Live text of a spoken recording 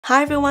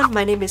Hi everyone,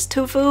 my name is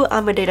Tufu.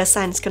 I'm a data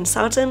science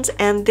consultant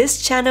and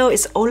this channel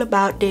is all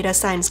about data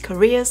science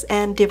careers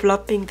and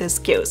developing the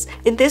skills.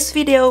 In this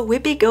video,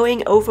 we'll be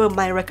going over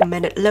my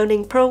recommended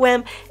learning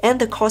program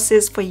and the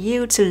courses for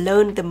you to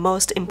learn the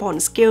most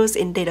important skills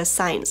in data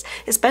science,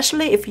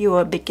 especially if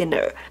you're a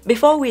beginner.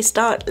 Before we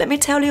start, let me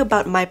tell you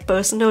about my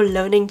personal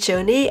learning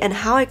journey and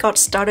how I got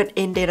started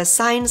in data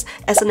science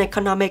as an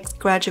economics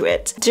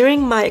graduate.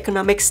 During my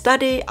economics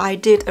study, I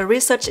did a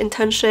research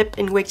internship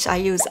in which I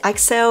used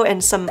Excel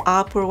and some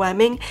R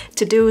programming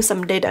to do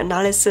some data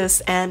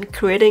analysis and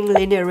creating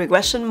linear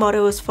regression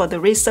models for the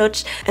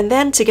research. And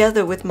then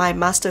together with my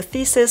master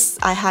thesis,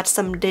 I had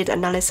some data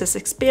analysis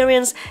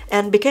experience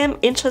and became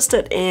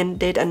interested in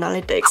data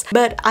analytics.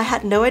 But I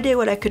had no idea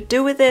what I could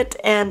do with it,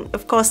 and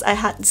of course I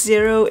had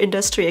zero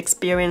industry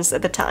experience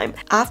at the time.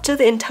 After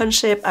the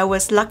internship, I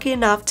was lucky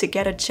enough to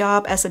get a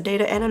job as a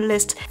data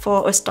analyst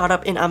for a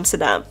startup in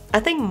Amsterdam.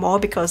 I think more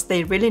because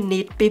they really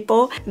need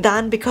people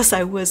than because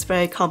I was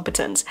very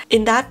competent.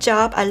 In that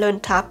job, I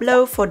learned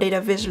Tableau for data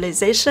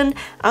visualization.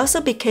 I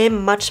also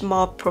became much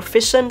more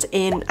proficient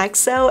in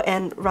Excel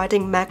and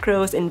writing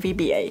macros in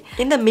VBA.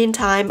 In the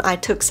meantime, I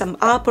took some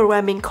R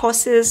programming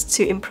courses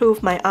to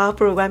improve my R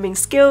programming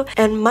skill,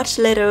 and much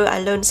later I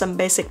learned some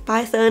basic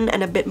Python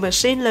and a bit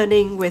machine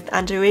learning with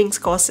Andrew Ng's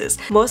courses,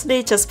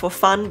 mostly just for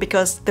fun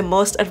because the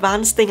most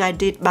advanced thing I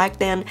did back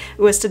then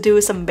was to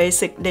do some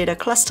basic data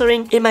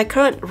clustering. In my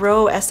current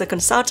role as a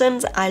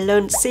consultant, I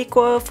learned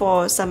SQL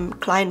for some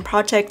client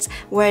projects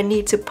where I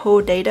need to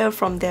pull data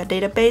from their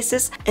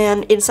databases,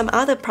 and in some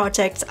other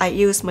projects I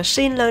use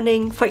machine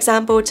learning, for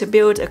example, to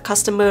build a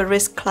customer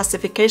risk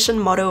classification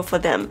model for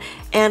them.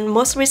 And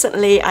most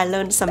recently I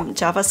learned some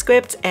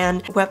JavaScript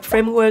and web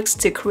frameworks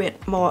to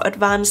create more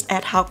advanced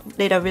ad hoc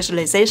data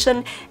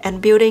visualization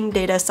and building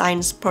data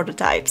science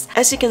prototypes.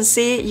 As you can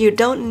see, you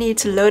don't need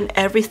to learn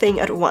everything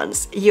at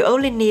once. You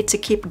only need to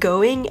keep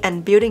going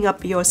and building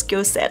up your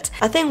skill set.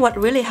 I think what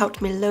really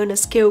helped me learn a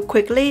skill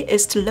quickly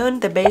is to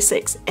learn the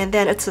basics and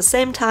then at the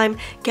same time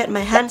get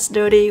my hands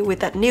dirty with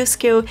that new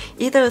skill,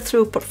 either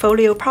through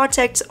portfolio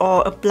projects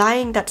or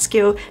applying that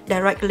skill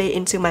directly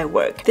into my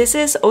work. This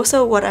is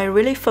also what I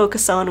really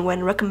focus on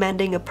when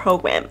recommending a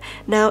program.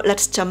 Now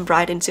let's jump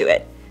right into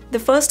it. The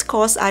first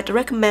course I'd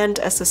recommend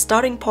as a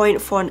starting point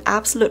for an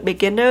absolute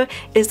beginner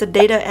is the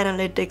Data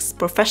Analytics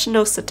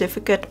Professional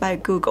Certificate by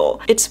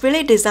Google. It's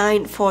really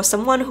designed for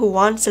someone who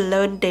wants to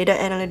learn data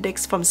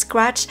analytics from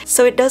scratch,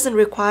 so it doesn't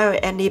require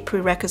any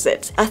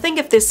prerequisites. I think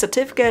if this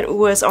certificate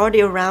was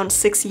already around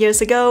 6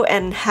 years ago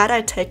and had I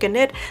taken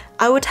it,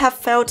 I would have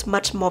felt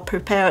much more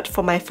prepared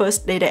for my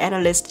first data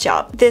analyst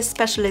job. This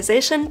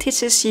specialization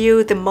teaches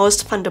you the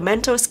most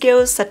fundamental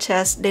skills such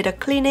as data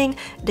cleaning,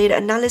 data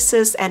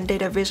analysis, and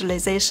data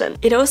visualization.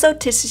 It also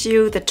teaches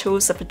you the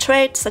tools of the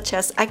trade such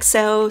as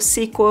Excel,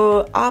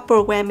 SQL, R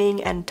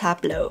programming, and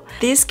Tableau.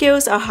 These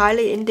skills are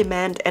highly in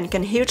demand and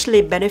can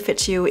hugely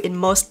benefit you in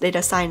most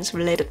data science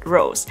related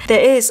roles. There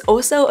is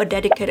also a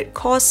dedicated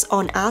course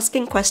on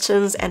asking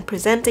questions and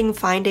presenting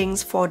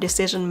findings for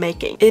decision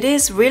making. It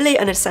is really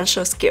an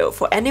essential skill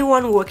for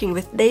anyone working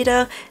with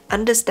data,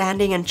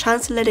 understanding and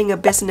translating a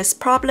business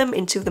problem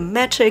into the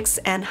metrics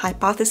and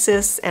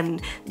hypothesis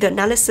and the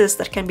analysis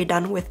that can be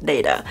done with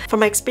data.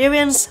 From my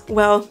experience,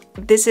 well,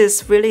 this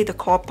is really the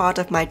core part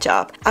of my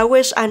job. I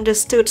wish I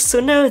understood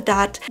sooner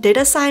that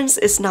data science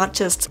is not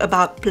just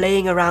about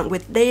playing around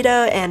with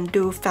data and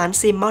do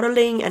fancy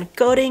modeling and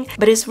coding,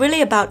 but it's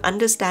really about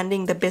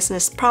understanding the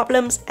business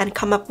problems and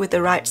come up with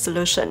the right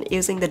solution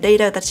using the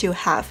data that you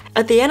have.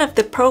 At the end of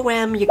the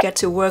program, you get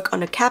to work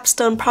on a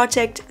capstone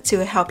project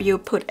to help you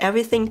put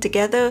everything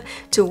together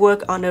to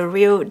work on a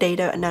real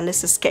data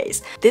analysis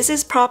case. This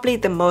is probably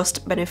the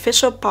most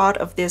beneficial part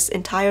of this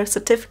entire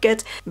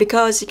certificate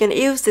because you can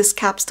use this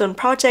capstone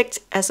project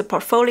as a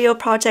portfolio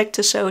project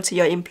to show to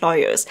your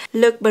employers.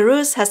 Luke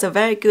Barus has a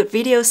very good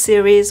video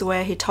series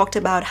where he talked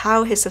about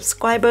how his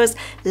subscribers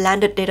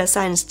landed data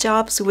science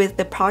jobs with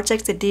the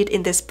projects they did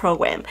in this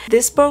program.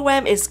 This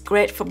program is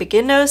great for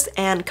beginners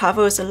and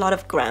covers a lot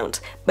of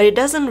ground, but it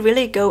doesn't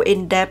really go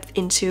in depth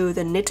into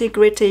the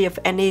nitty-gritty of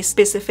any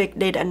specific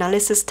data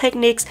analysis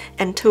techniques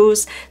and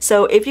tools.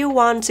 So if you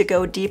want to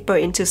go deeper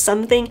into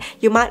something,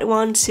 you might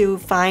want to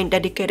find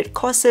dedicated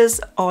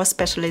courses or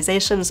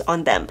specializations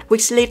on them,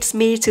 which leads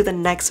me to the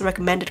next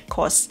recommended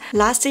course.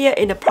 Last year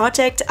in a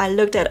project, I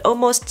looked at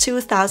almost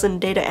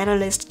 2,000 data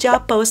analyst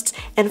job posts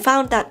and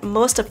found that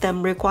most of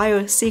them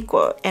require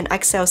SQL and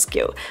Excel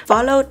skill,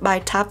 followed by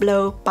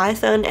Tableau,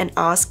 Python, and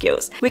R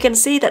skills. We can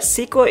see that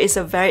SQL is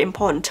a very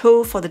important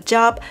tool for the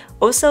job.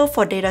 Also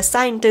for data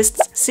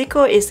scientists,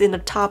 SQL is in the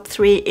top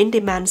 3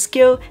 in-demand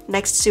skill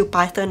next to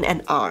Python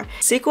and R.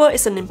 SQL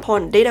is an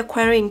important data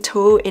querying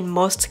tool in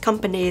most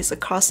companies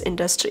across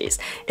industries.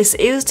 It's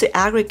used to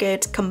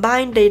aggregate,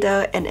 combine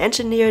data, and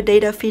engineer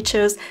data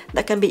features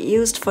that can be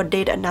used for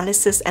data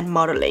analysis and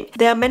modeling.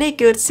 There are many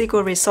good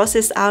SQL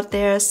resources out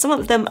there. Some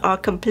of them are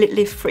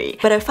completely free,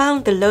 but I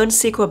found the Learn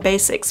SQL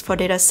Basics for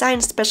Data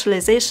Science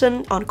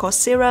Specialization on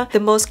Coursera the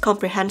most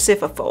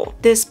comprehensive of all.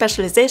 This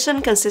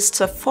specialization consists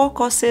of 4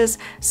 courses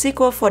analysis,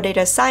 SQL for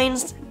data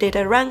science,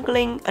 data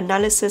wrangling,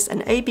 analysis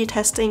and A/B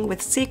testing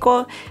with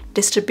SQL,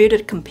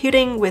 distributed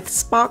computing with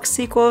Spark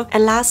SQL,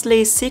 and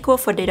lastly, SQL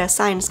for data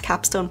science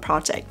capstone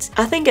project.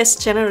 I think it's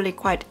generally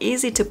quite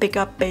easy to pick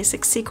up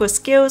basic SQL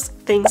skills,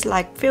 things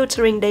like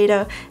filtering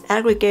data,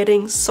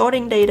 aggregating,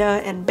 sorting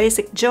data, and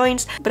basic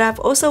joins, but I've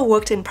also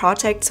worked in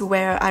projects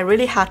where I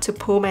really had to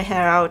pull my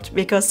hair out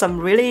because some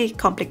really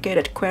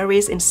complicated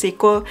queries in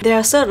SQL. There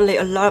are certainly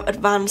a lot of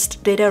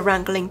advanced data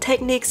wrangling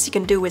techniques you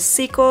can do with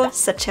SQL,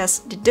 such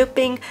as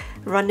deduping,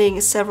 running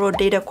several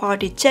data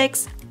quality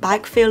checks,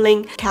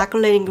 backfilling,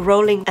 calculating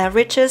rolling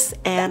averages,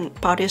 and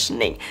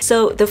partitioning.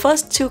 So the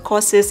first two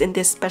courses in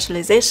this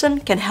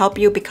specialization can help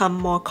you become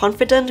more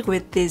confident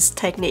with these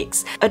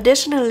techniques.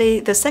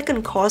 Additionally, the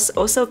second course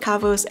also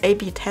covers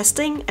A/B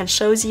testing and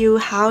shows you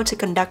how to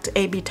conduct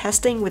A/B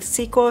testing with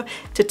SQL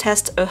to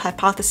test a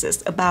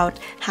hypothesis about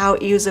how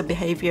user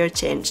behavior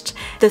changed.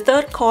 The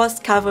third course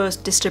covers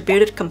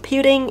distributed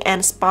computing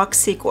and Spark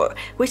SQL,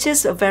 which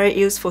is a very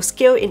useful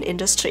skill in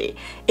industry.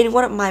 In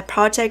one of my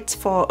projects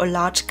for a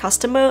large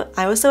customer,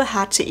 I also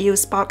had to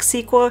use Spark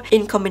SQL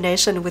in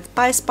combination with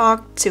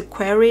PySpark to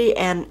query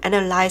and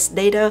analyze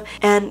data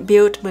and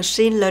build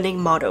machine learning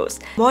models.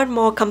 More and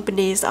more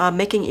companies are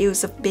making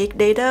use of big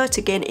data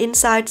to gain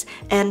insights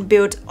and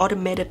build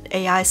automated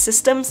AI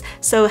systems,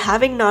 so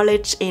having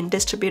knowledge in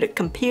distributed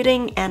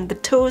computing and the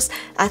tools,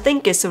 I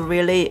think is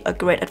really a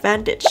great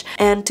advantage.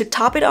 And to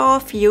top it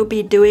off, you'll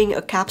be doing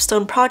a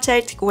capstone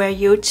project where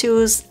you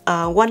choose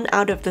one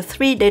out of the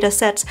 3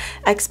 datasets,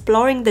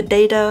 exploring the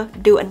data,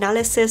 do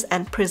analysis,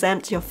 and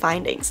present your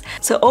findings.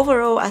 So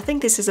overall, I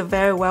think this is a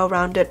very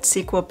well-rounded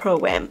SQL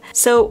program.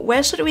 So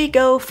where should we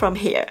go from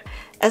here?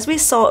 As we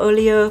saw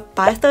earlier,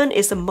 Python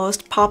is the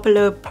most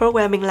popular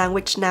programming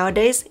language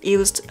nowadays,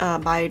 used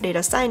by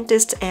data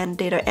scientists and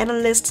data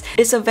analysts.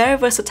 It's a very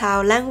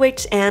versatile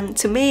language, and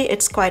to me,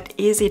 it's quite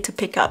easy to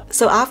pick up.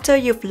 So after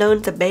you've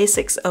learned the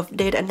basics of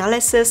data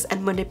analysis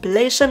and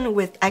manipulation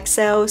with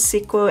Excel,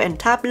 SQL, and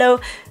Tableau,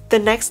 the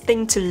next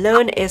thing to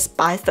learn is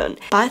Python.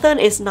 Python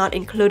is not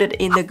included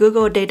in the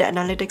Google Data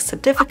Analytics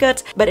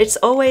certificate, but it's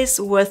always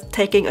worth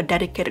taking a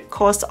dedicated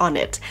course on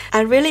it.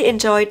 I really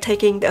enjoyed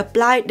taking the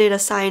Applied Data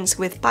Science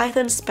with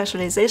Python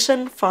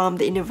Specialization from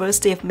the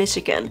University of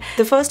Michigan.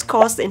 The first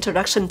course,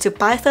 Introduction to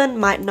Python,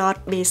 might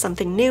not be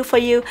something new for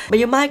you, but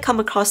you might come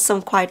across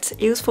some quite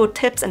useful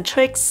tips and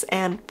tricks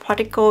and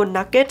practical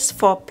nuggets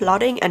for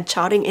plotting and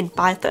charting in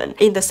Python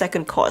in the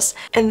second course.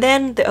 And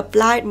then the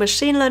Applied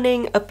Machine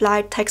Learning,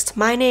 Applied Text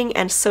Mining,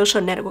 and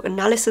Social Network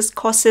Analysis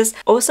courses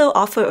also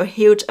offer a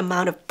huge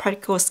amount of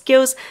practical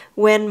skills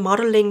when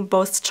modeling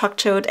both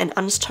structured and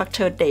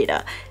unstructured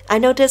data. I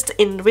noticed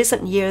in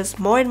recent years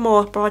more and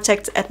more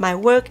projects at my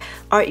work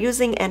are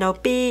using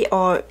NLP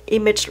or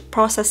image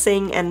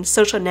processing and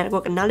social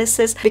network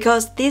analysis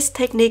because these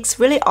techniques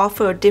really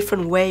offer a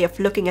different way of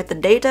looking at the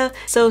data.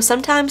 So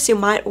sometimes you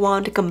might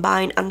want to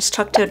combine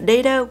unstructured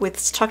data with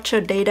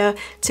structured data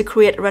to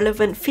create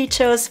relevant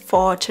features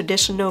for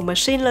traditional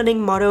machine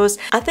learning models.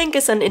 I think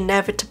it's an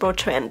inevitable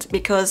trend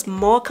because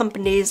more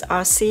companies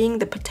are seeing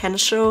the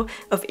potential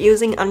of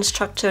using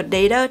unstructured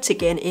data to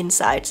gain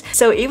insights.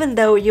 So even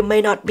though you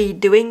may not be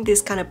doing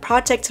this kind of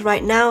project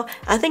right now,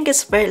 I think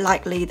it's very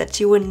likely that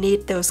you will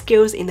need those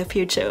skills in the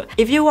future.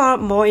 If you are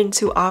more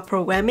into R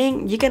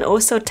programming, you can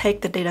also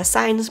take the data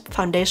science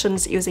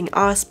foundations using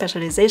R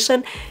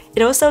specialization.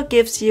 It also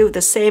gives you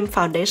the same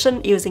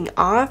foundation using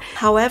R.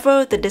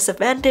 However, the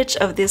disadvantage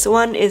of this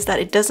one is that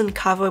it doesn't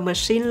cover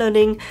machine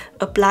learning,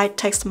 applied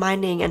text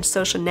mining, and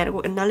social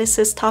network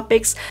analysis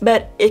topics,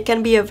 but it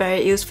can be a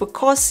very useful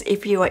course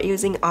if you are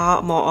using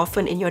R more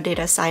often in your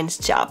data science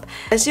job.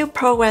 As you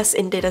progress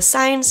in data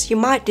science, you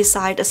might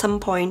decide at some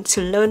point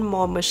to learn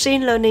more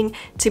machine learning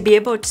to be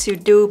able to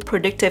do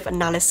predictive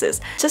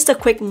analysis. Just a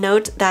quick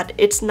note that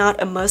it's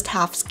not a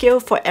must-have skill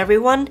for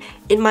everyone.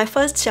 In my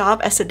first job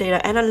as a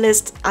data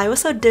analyst, I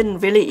also didn't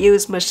really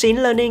use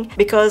machine learning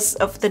because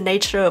of the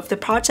nature of the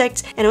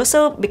project and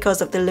also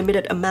because of the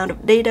limited amount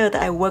of data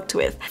that I worked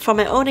with. From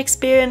my own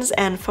experience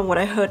and from what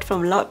I heard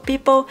from a lot of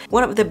people,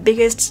 one of the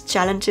biggest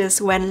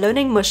challenges when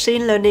learning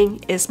machine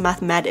learning is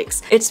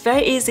mathematics. It's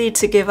very easy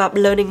to give up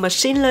learning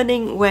machine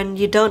learning when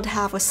you don't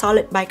have a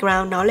solid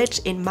background knowledge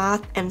in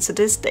math and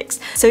statistics.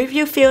 So if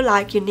you feel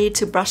like you need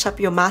to brush up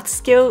your math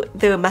skill,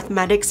 the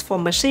Mathematics for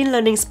Machine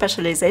Learning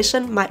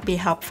specialization might be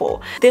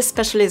helpful. This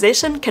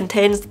specialization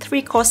contains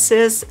 3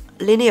 courses: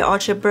 linear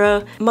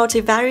algebra,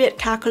 multivariate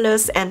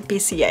calculus, and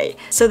PCA.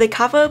 So they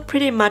cover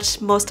pretty much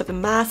most of the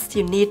math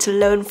you need to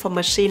learn for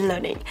machine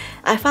learning.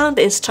 I found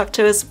the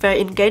instructors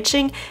very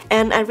engaging,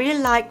 and I really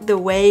like the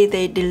way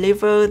they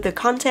deliver the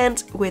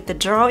content with the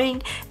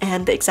drawing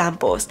and the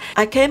examples.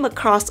 I came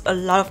across a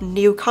lot of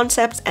new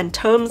concepts and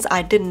terms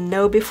I didn't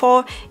know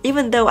before,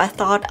 even though I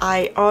thought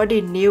I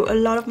already knew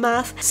a lot of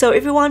math. So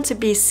if you want to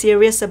be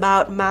serious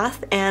about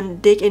math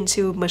and dig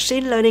into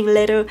machine learning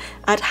later,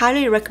 I'd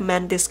highly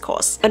recommend this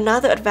course. Another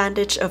Another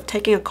advantage of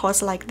taking a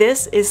course like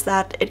this is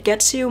that it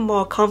gets you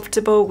more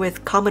comfortable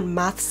with common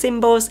math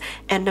symbols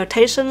and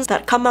notations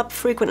that come up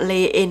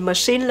frequently in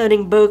machine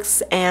learning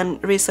books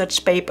and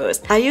research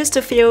papers. I used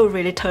to feel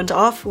really turned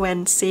off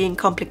when seeing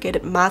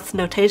complicated math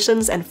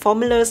notations and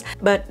formulas,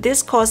 but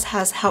this course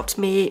has helped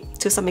me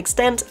to some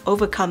extent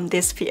overcome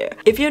this fear.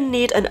 If you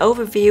need an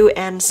overview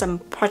and some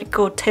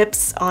practical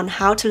tips on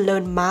how to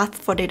learn math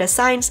for data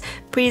science,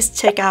 please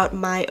check out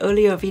my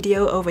earlier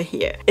video over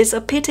here. It's a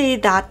pity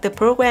that the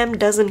program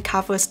doesn't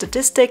cover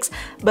statistics,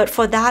 but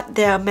for that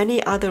there are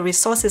many other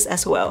resources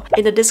as well.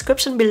 In the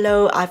description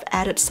below, I've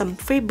added some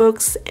free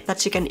books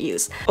that you can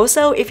use.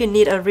 Also, if you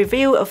need a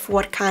review of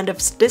what kind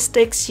of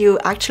statistics you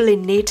actually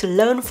need to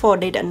learn for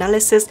data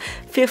analysis,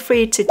 feel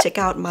free to check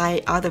out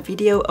my other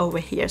video over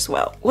here as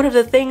well. One of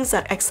the things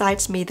that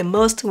excites me the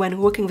most when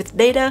working with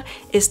data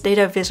is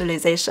data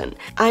visualization.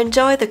 I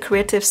enjoy the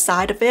creative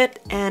side of it,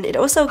 and it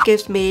also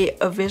gives me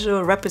a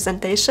visual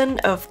representation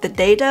of the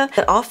data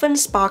that often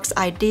sparks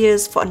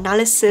ideas for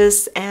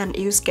analysis and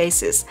use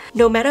cases.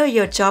 No matter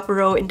your job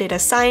role in data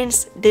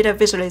science, data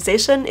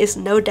visualization is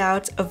no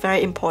doubt a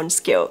very important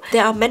skill.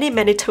 There are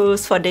many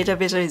tools for data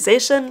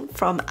visualization,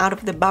 from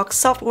out-of-the-box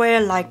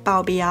software like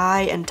Power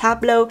BI and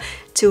Tableau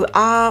to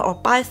R or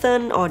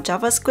Python or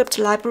JavaScript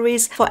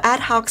libraries for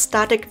ad hoc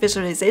static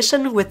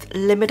visualization with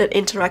limited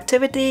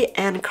interactivity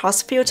and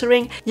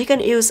cross-filtering. You can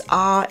use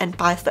R and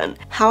Python.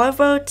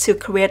 However, to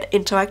create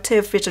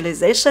interactive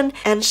visualization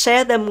and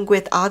share them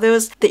with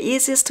others, the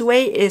easiest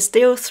way is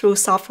still through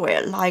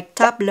software like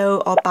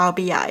Tableau or Power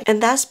BI.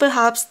 And that's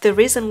perhaps the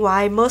reason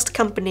why most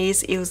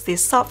companies use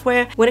this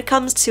software when it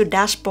comes to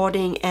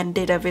dashboarding and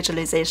data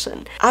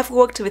visualization. I've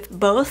worked with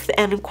both,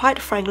 and quite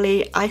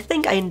frankly, I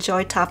think I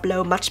enjoy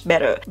Tableau much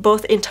better,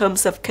 both in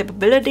terms of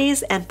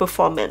capabilities and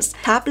performance.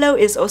 Tableau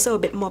is also a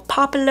bit more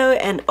popular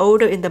and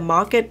older in the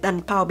market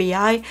than Power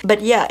BI,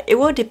 but yeah, it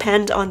will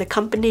depend on the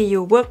company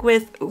you work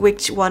with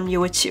which one you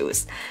would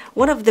choose.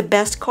 One of the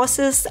best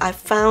courses I've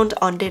found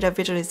on data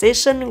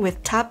visualization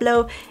with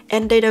Tableau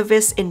and data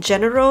viz in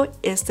general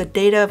is the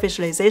Data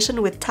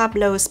Visualization with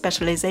Tableau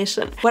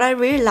Specialization. What I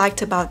really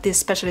liked about this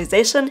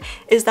specialization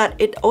is that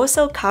it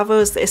also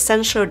covers the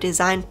essential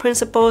design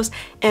principles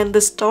and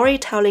the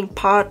storytelling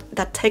part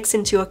that takes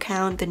into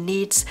account the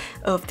needs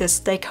of the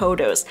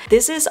stakeholders.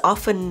 This is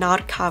often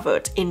not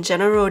covered in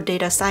general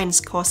data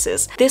science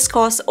courses. This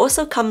course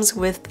also comes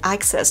with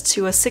access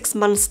to a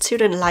 6-month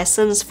student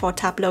license for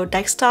Tableau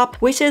Desktop,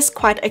 which is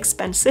quite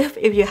expensive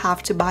if you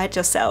have to buy it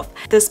yourself.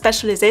 The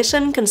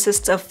specialization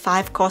consists of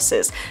 5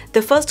 courses.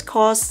 The first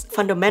course,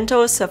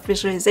 Fundamentals of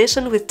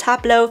Visualization with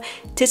Tableau,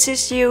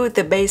 teaches you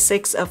the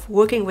basics of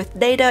working with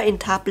data in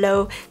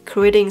Tableau,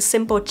 creating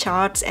simple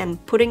charts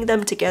and putting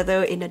them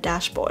together in a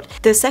dashboard.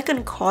 The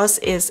second course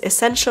is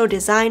Essential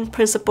Design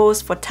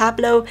Principles for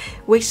Tableau,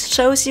 which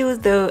shows you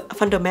the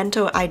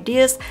fundamental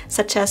ideas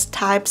such as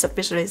types of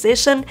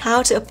visualization,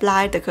 how to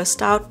apply the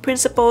Gestalt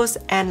principles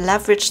and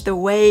leverage the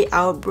way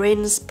our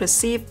brains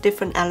perceive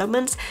different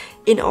elements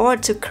in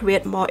order to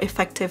create more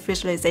effective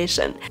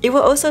visualization. It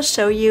will also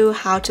show you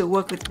how to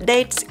work with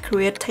dates,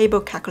 create table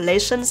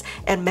calculations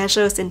and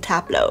measures in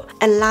Tableau.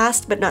 And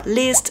last but not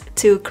least,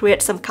 to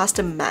create some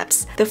custom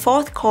maps. The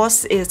fourth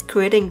course is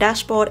Creating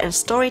Dashboard and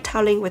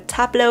Storytelling with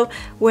Tableau,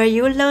 where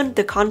you learn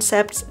the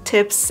concepts,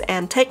 tips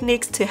and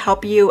techniques to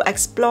help you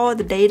explore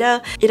the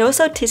data. It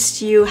also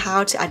teaches you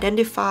how to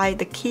identify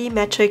the key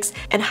metrics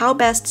and how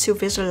best to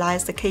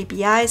visualize the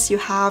KPIs you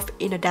have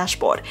in a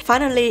dashboard.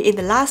 Finally, in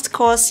the last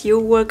course, you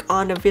work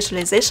on a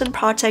visualization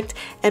project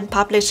and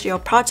publish your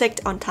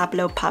project on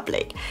Tableau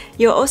Public.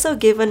 You're also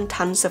given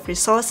tons of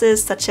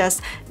resources such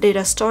as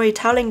data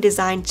storytelling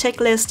design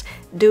checklist,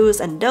 do's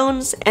and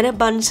don'ts, and a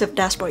bunch of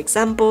dashboard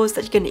examples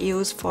that you can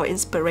use for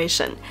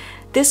inspiration.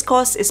 This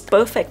course is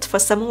perfect for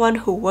someone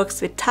who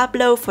works with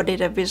Tableau for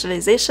data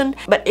visualization,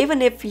 but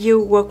even if you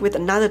work with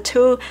another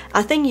tool,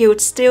 I think you would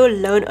still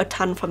learn a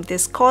ton from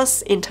this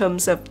course in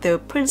terms of the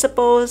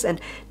principles and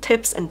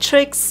tips and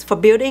tricks for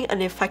building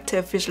an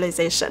effective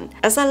visualization.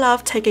 As I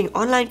love taking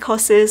online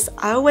courses,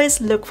 I always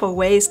look for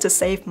ways to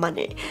save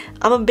money.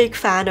 I'm a big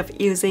fan of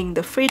using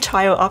the free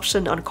trial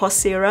option on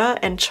Coursera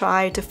and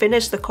try to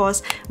finish the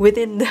course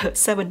within the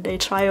 7-day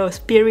trial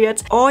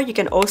period, or you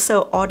can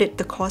also audit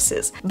the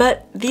courses.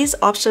 But these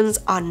options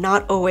are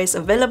not always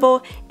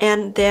available,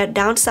 and their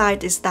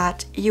downside is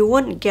that you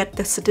won't get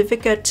the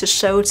certificate to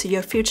show to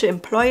your future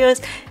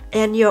employers,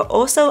 and you're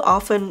also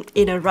often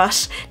in a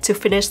rush to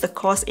finish the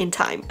course in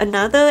time.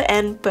 Another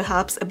and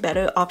perhaps a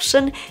better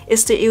option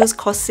is to use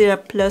Coursera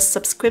Plus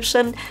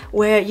subscription,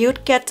 where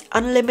you'd get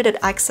unlimited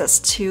access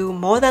to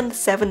more than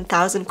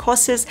 7,000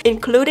 courses,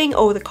 including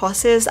all the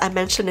courses I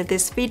mentioned in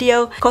this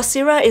video.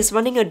 Coursera is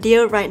running a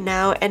deal right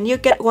now, and you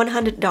get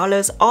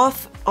 $100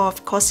 off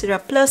of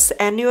Coursera Plus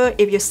annual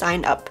if you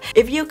sign up.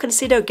 If you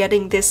consider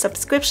getting this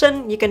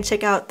subscription, you can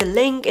check out the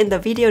link in the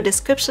video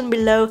description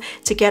below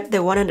to get the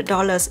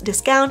 $100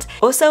 discount,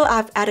 account. Also,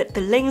 I've added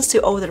the links to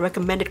all the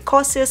recommended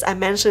courses I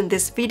mentioned in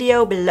this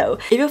video below.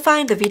 If you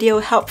find the video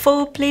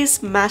helpful, please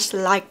smash the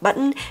like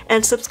button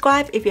and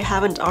subscribe if you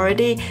haven't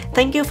already.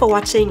 Thank you for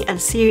watching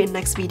and see you in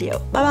next video.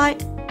 Bye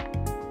bye!